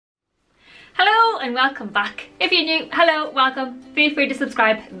and welcome back. If you're new, hello, welcome. Feel free to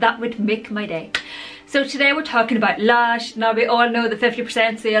subscribe, that would make my day. So today we're talking about Lush. Now we all know the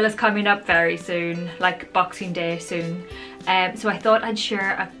 50% sale is coming up very soon, like Boxing Day soon. So I thought I'd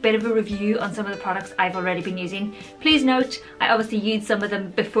share a bit of a review on some of the products I've already been using. Please note, I obviously used some of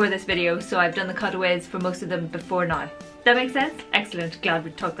them before this video, so I've done the cutaways for most of them before now. That makes sense? Excellent, glad we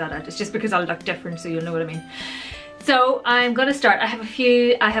talked that out. It's just because I'll look different, so you'll know what I mean. So I'm gonna start. I have a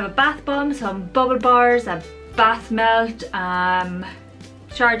few. I have a bath bomb, some bubble bars, a bath melt,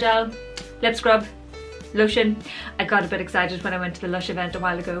 shower gel, lip scrub, lotion. I got a bit excited when I went to the Lush event a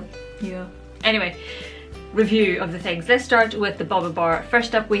while ago. Yeah. Anyway, review of the things. Let's start with the bubble bar.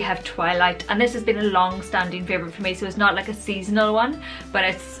 First up we have Twilight, and this has been a long-standing favorite for me, so it's not like a seasonal one, but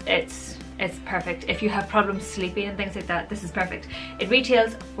it's perfect. If you have problems sleeping and things like that, this is perfect. It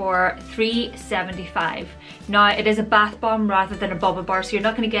retails for $3.75. Now it is a bath bomb rather than a bubble bar, so you're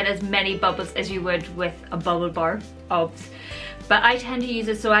not going to get as many bubbles as you would with a bubble bar, obvs. But I tend to use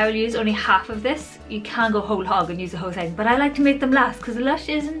it, so I will use only half of this. You can go whole hog and use the whole thing, but I like to make them last because Lush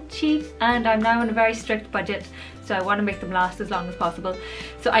isn't cheap and I'm now on a very strict budget, so I want to make them last as long as possible.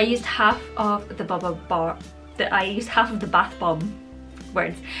 So I used half of the bubble bar, I used half of the bath bomb,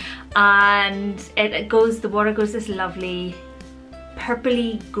 words, and the water goes this lovely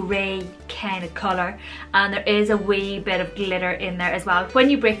purpley grey kind of colour, and there is a wee bit of glitter in there as well. When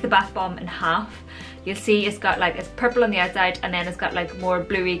you break the bath bomb in half, you'll see it's got like, it's purple on the outside and then it's got like more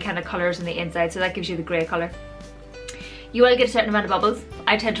bluey kind of colours on the inside, so that gives you the grey colour. You will get a certain amount of bubbles.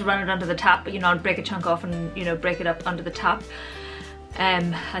 I tend to run it under the tap, but I'll break a chunk off and break it up under the tap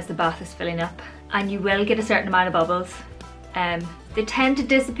as the bath is filling up, and you will get a certain amount of bubbles. They tend to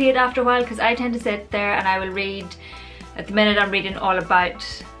dissipate after a while because I tend to sit there and I will read. At the minute I'm reading all about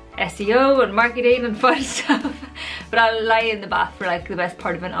SEO and marketing and fun stuff, but I'll lie in the bath for like the best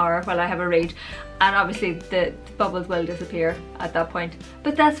part of an hour while I have a read, and obviously the bubbles will disappear at that point,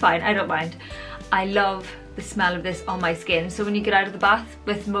 but that's fine, I don't mind. I love the smell of this on my skin, so when you get out of the bath,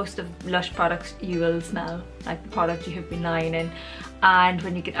 with most of Lush products you will smell like the product you have been lying in, and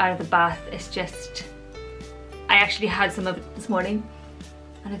when you get out of the bath it's just, I actually had some of it this morning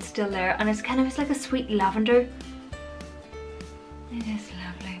and it's still there, and it's like a sweet lavender. It is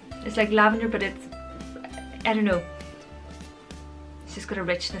lovely. It's like lavender, but it's, I don't know, it's just got a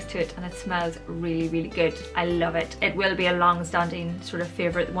richness to it and it smells really, really good. I love it. It will be a long-standing sort of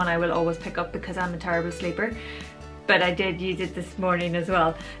favourite, one I will always pick up because I'm a terrible sleeper, but I did use it this morning as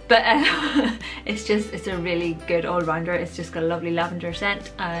well. But it's a really good all-rounder. It's just got a lovely lavender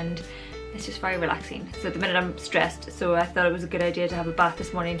scent and it's just very relaxing. So at the minute I'm stressed, so I thought it was a good idea to have a bath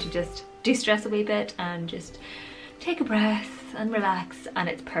this morning to just de-stress a wee bit and just take a breath and relax, and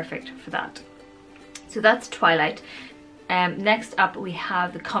it's perfect for that. So that's Twilight. Next up we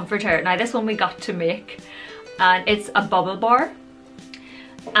have the Comforter. Now this one we got to make, and it's a bubble bar,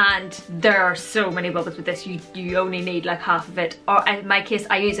 and there are so many bubbles with this. You only need like half of it, or in my case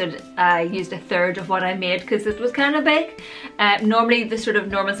I used a third of what I made because it was kind of big. Normally the sort of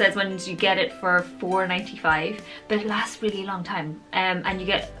normal size ones you get it for $4.95, but it lasts really long time, and you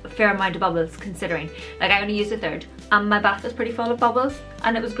get a fair amount of bubbles considering. Like I only used a third and my bath was pretty full of bubbles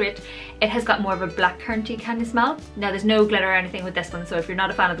and it was great. It has got more of a blackcurranty kind of smell. Now there's no glitter or anything with this one, so if you're not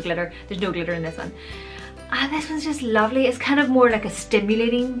a fan of the glitter, there's no glitter in this one. And this one's just lovely. It's kind of more like a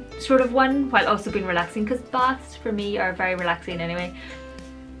stimulating sort of one while also being relaxing, because baths for me are very relaxing anyway.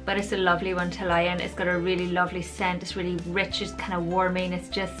 But it's a lovely one to lie in. It's got a really lovely scent. It's really rich. It's kind of warming. It's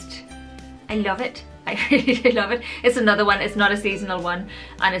just, I love it. I really love it. It's another one. It's not a seasonal one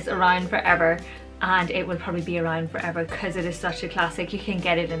and it's around forever. And it will probably be around forever because it is such a classic. You can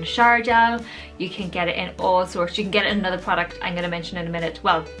get it in a shower gel. You can get it in all sorts. You can get it in another product I'm going to mention in a minute.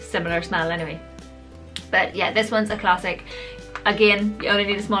 Well, similar smell anyway. But yeah, this one's a classic. Again, you only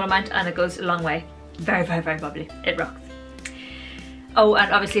need a small amount and it goes a long way. Very, very, very bubbly. It rocks. Oh,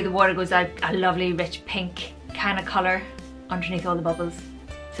 and obviously the water goes out a lovely rich pink kind of colour underneath all the bubbles.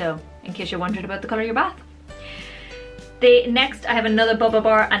 So, in case you're wondering about the colour of your bath. Next, I have another bubble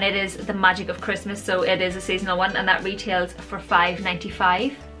bar, and it is the Magic of Christmas. So it is a seasonal one, and that retails for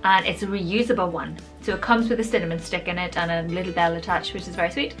 $5.95, and it's a reusable one. So it comes with a cinnamon stick in it and a little bell attached, which is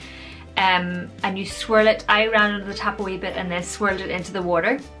very sweet. And you swirl it. I ran under the tap a wee bit and then swirled it into the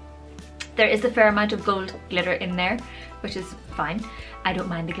water. There is a fair amount of gold glitter in there, which is fine. I don't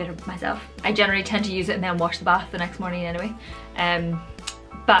mind the glitter myself. I generally tend to use it and then wash the bath the next morning anyway.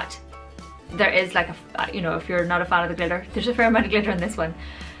 But there is like if you're not a fan of the glitter, there's a fair amount of glitter in this one.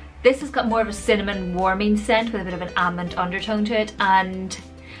 This has got more of a cinnamon warming scent with a bit of an almond undertone to it, and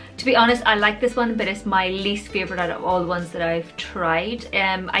to be honest, I like this one, but it's my least favourite out of all the ones that I've tried.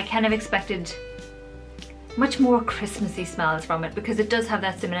 I kind of expected much more Christmassy smells from it, because it does have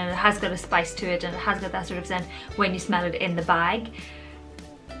that cinnamon and it has got a spice to it and it has got that sort of scent. When you smell it in the bag,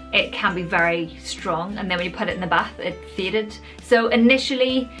 it can be very strong, and then when you put it in the bath it faded. So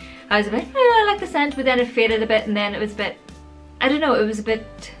initially I was a bit, I like the scent, but then it faded a bit, and then it was a bit, I don't know, it was a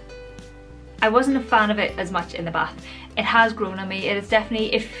bit, I wasn't a fan of it as much in the bath. It has grown on me. It is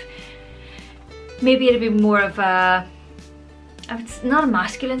definitely, if maybe it'd be more of a, it's not a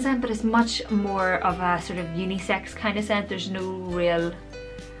masculine scent, but it's much more of a sort of unisex kind of scent. There's no real,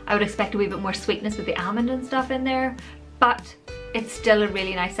 I would expect a wee bit more sweetness with the almond and stuff in there, but it's still a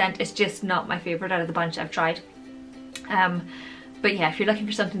really nice scent. It's just not my favourite out of the bunch I've tried. But yeah, if you're looking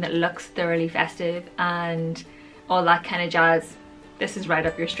for something that looks thoroughly festive and all that kind of jazz, this is right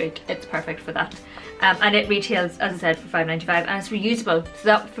up your street. It's perfect for that. And it retails, as I said, for $5.95, and it's reusable. So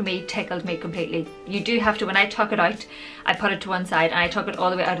that for me tickled me completely. You do have to, when I took it out, I put it to one side and I took it all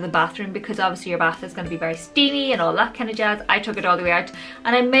the way out of the bathroom, because obviously your bath is going to be very steamy and all that kind of jazz. I took it all the way out,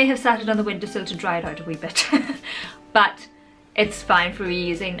 and I may have sat it on the windowsill to dry it out a wee bit. But it's fine for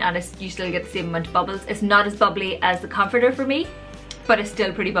reusing, and you still get the same amount of bubbles. It's not as bubbly as the comforter for me, but it's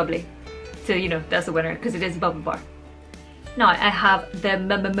still pretty bubbly. So you know, that's a winner, because it is a bubble bar. Now I have the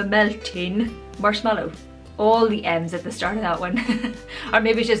melting marshmallow. All the M's at the start of that one. Or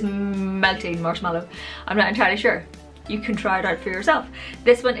maybe it's just melting marshmallow. I'm not entirely sure. You can try it out for yourself.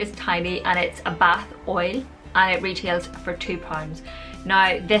 This one is tiny and it's a bath oil, and it retails for £2.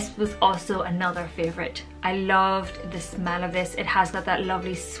 Now this was also another favourite. I loved the smell of this. It has got that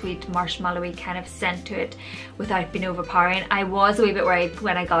lovely sweet marshmallowy kind of scent to it without being overpowering. I was a wee bit worried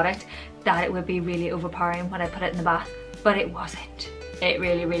when I got it that it would be really overpowering when I put it in the bath, but it wasn't. It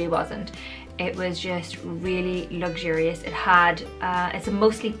really wasn't. It was just really luxurious. It had, it's a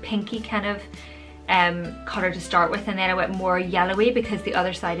mostly pinky kind of colour to start with, and then it went more yellowy because the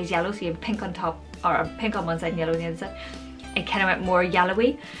other side is yellow, so you have pink on top, or pink on one side and yellow on the other side. It kind of went more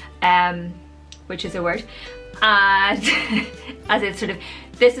yellowy, which is a word, and as it's sort of,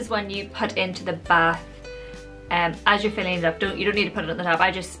 this is one you put into the bath as you're filling it up. You don't need to put it on the top.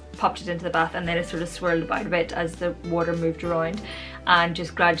 I just popped it into the bath, and then it sort of swirled about a bit as the water moved around and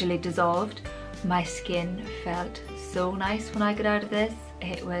just gradually dissolved. My skin felt so nice when I got out of this.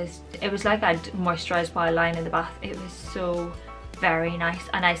 It was like I'd moisturised while lying in the bath. It was so very nice,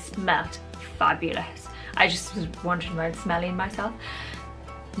 and I smelled fabulous. I just was wandering around smelling myself.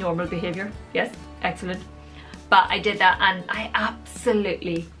 Normal behaviour, yes, excellent. But I did that and I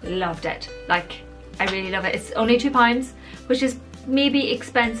absolutely loved it. Like, I really love it. It's only £2, which is maybe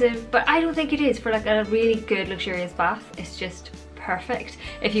expensive, but I don't think it is for like a really good luxurious bath. It's just perfect.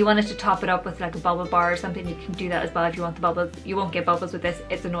 If you wanted to top it up with like a bubble bar or something, you can do that as well if you want the bubbles. You won't get bubbles with this,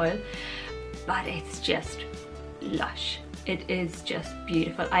 it's an oil, but it's just lush. It is just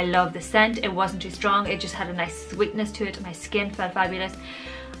beautiful. I love the scent. It wasn't too strong. It just had a nice sweetness to it. My skin felt fabulous.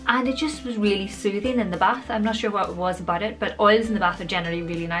 And it just was really soothing in the bath. I'm not sure what it was about it, but oils in the bath are generally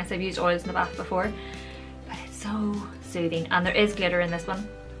really nice. I've used oils in the bath before, but it's so soothing. And there is glitter in this one,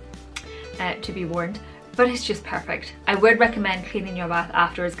 to be warned, but it's just perfect. I would recommend cleaning your bath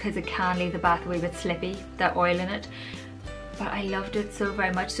afterwards, because it can leave the bath a wee bit slippy, that oil in it. But I loved it so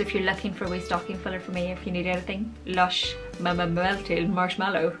very much. So if you're looking for a wee stocking filler for me, if you need anything, Lush melted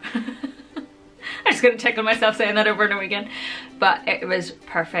marshmallow. I'm just gonna tickle myself saying that over and over again. But it was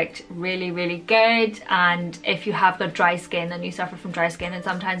perfect, really good. And if you have got dry skin and you suffer from dry skin, and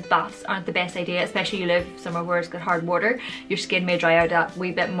sometimes baths aren't the best idea, especially you live somewhere where it's got hard water, your skin may dry out that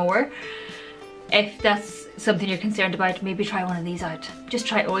wee bit more. If that's something you're concerned about, maybe try one of these out. Just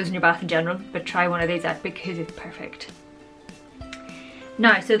try oils in your bath in general, but try one of these out because it's perfect.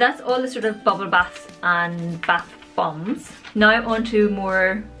 Now, so that's all the sort of bubble baths and bath bombs. Now on to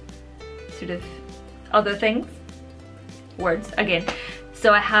more sort of other things. Words again.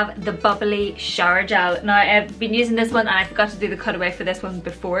 So I have the bubbly shower gel. Now I've been using this one and I forgot to do the cutaway for this one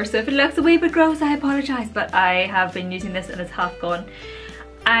before, so if it looks a wee bit gross, I apologise, but I have been using this and it's half gone.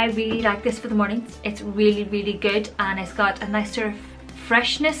 I really like this for the mornings. It's really good, and it's got a nice sort of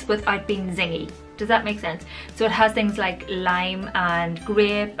freshness without being zingy. Does that make sense? So it has things like lime and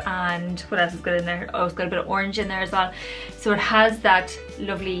grape, and what else is good in there? Oh, it's got a bit of orange in there as well. So it has that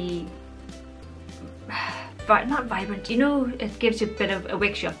lovely, not vibrant, you know, it gives you a bit of, it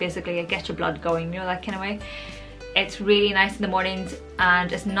wakes you up basically, it gets your blood going, you know, that kind of way. It's really nice in the mornings,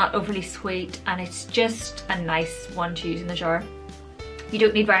 and it's not overly sweet, and it's just a nice one to use in the shower. You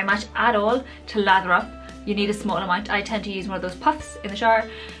don't need very much at all to lather up. You need a small amount. I tend to use one of those puffs in the shower.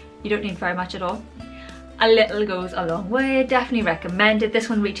 You don't need very much at all. A little goes a long way. Definitely recommend it. This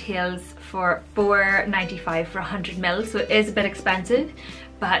one retails for $4.95 for 100 ml, so it is a bit expensive,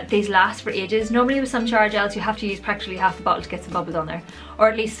 but these last for ages. Normally with some shower gels you have to use practically half the bottle to get some bubbles on there, or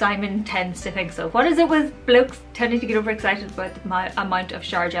at least Simon tends to think so. What is it with blokes tending to get overexcited about the amount of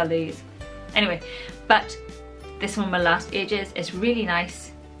shower gel they use? Anyway, but this one will last ages. It's really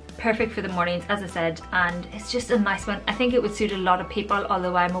nice, perfect for the mornings as I said, and it's just a nice one. I think it would suit a lot of people,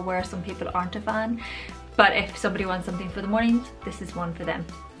 although I'm aware some people aren't a fan, but if somebody wants something for the mornings, this is one for them.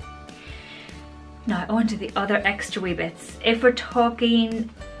 Now on to the other extra wee bits. If we're talking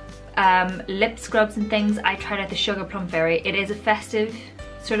lip scrubs and things, I tried out the Sugar Plum Fairy. It is a festive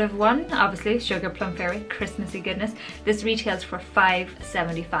sort of one, obviously, Sugar Plum Fairy, Christmassy goodness. This retails for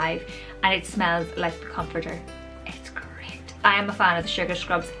 $5.75 and it smells like the comforter. It's great. I am a fan of the sugar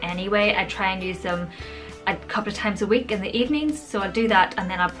scrubs anyway. I try and use them a couple of times a week in the evenings, so I'll do that and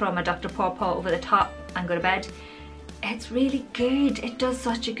then I'll put on my Dr. Paw Paw over the top and go to bed. It's really good. It does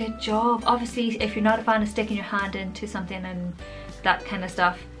such a good job. Obviously, if you're not a fan of sticking your hand into something and that kind of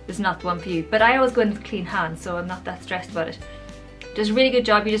stuff, it's not the one for you. But I always go in with clean hands, so I'm not that stressed about it. It does a really good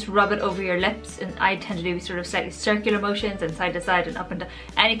job. You just rub it over your lips, and I tend to do sort of slightly circular motions and side to side and up and down.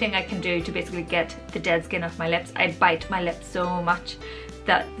 Anything I can do to basically get the dead skin off my lips. I bite my lips so much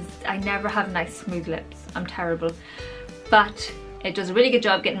that I never have nice smooth lips. I'm terrible. But it does a really good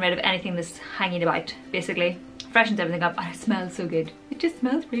job getting rid of anything that's hanging about, basically. Freshens everything up and it smells so good. It just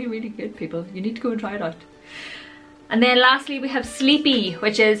smells really, really good, people. You need to go and try it out. And then lastly we have Sleepy,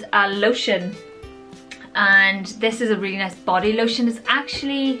 which is a lotion. And this is a really nice body lotion. It's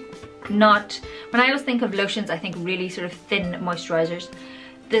actually not, when I always think of lotions I think really sort of thin moisturizers.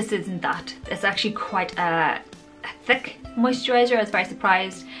 This isn't that. It's actually quite a thick moisturizer. I was very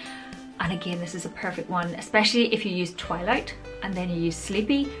surprised. And again, this is a perfect one, especially if you use Twilight and then you use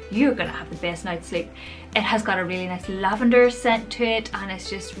Sleepy, you're gonna have the best night's sleep. It has got a really nice lavender scent to it and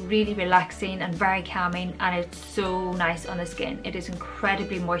it's just really relaxing and very calming, and it's so nice on the skin. It is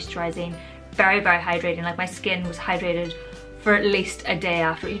incredibly moisturizing, very, very hydrating. Like my skin was hydrated for at least a day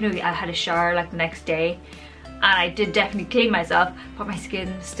after. You know, I had a shower like the next day and I did definitely clean myself, but my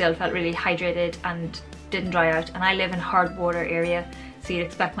skin still felt really hydrated and didn't dry out. And I live in a hard water area, so you'd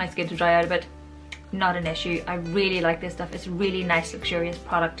expect my skin to dry out a bit. Not an issue. I really like this stuff. It's a really nice luxurious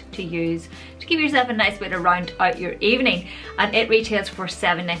product to use to give yourself a nice way to round out your evening, and it retails for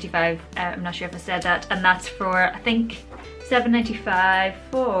 $7.95. I'm not sure if I said that, and that's for I think $7.95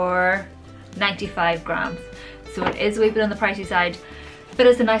 for 95 grams, so it is a wee bit on the pricey side, but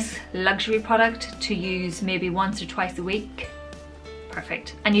it's a nice luxury product to use maybe once or twice a week.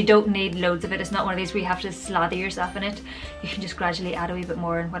 Perfect. And you don't need loads of it. It's not one of these where you have to slather yourself in it. You can just gradually add a wee bit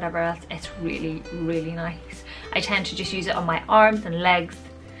more and whatever else. It's really, really nice. I tend to just use it on my arms and legs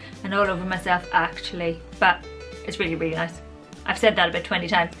and all over myself actually, but it's really, really nice. I've said that about 20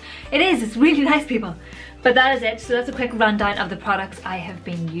 times. It is, it's really nice, people. But that is it. So that's a quick rundown of the products I have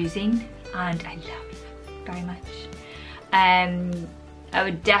been using and I love very much. I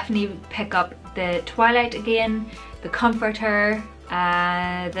would definitely pick up the Twilight again, the Comforter,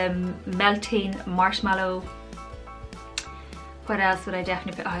 the melting marshmallow. What else would I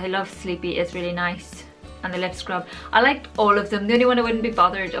definitely pick? Oh, I love Sleepy, it's really nice. And the lip scrub. I liked all of them. The only one I wouldn't be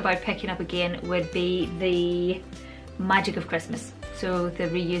bothered about picking up again would be the Magic of Christmas. So the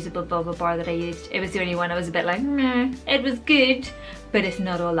reusable bubble bar that I used. It was the only one I was a bit like, meh. It was good, but it's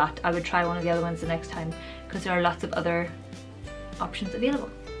not all that. I would try one of the other ones the next time because there are lots of other options available.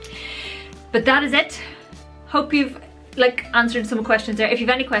 But that is it. Hope you've answered some questions there. If you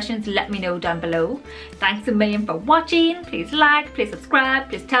have any questions, let me know down below. Thanks a million for watching. Please like, please subscribe,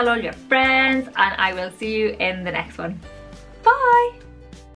 please tell all your friends, and I will see you in the next one. Bye!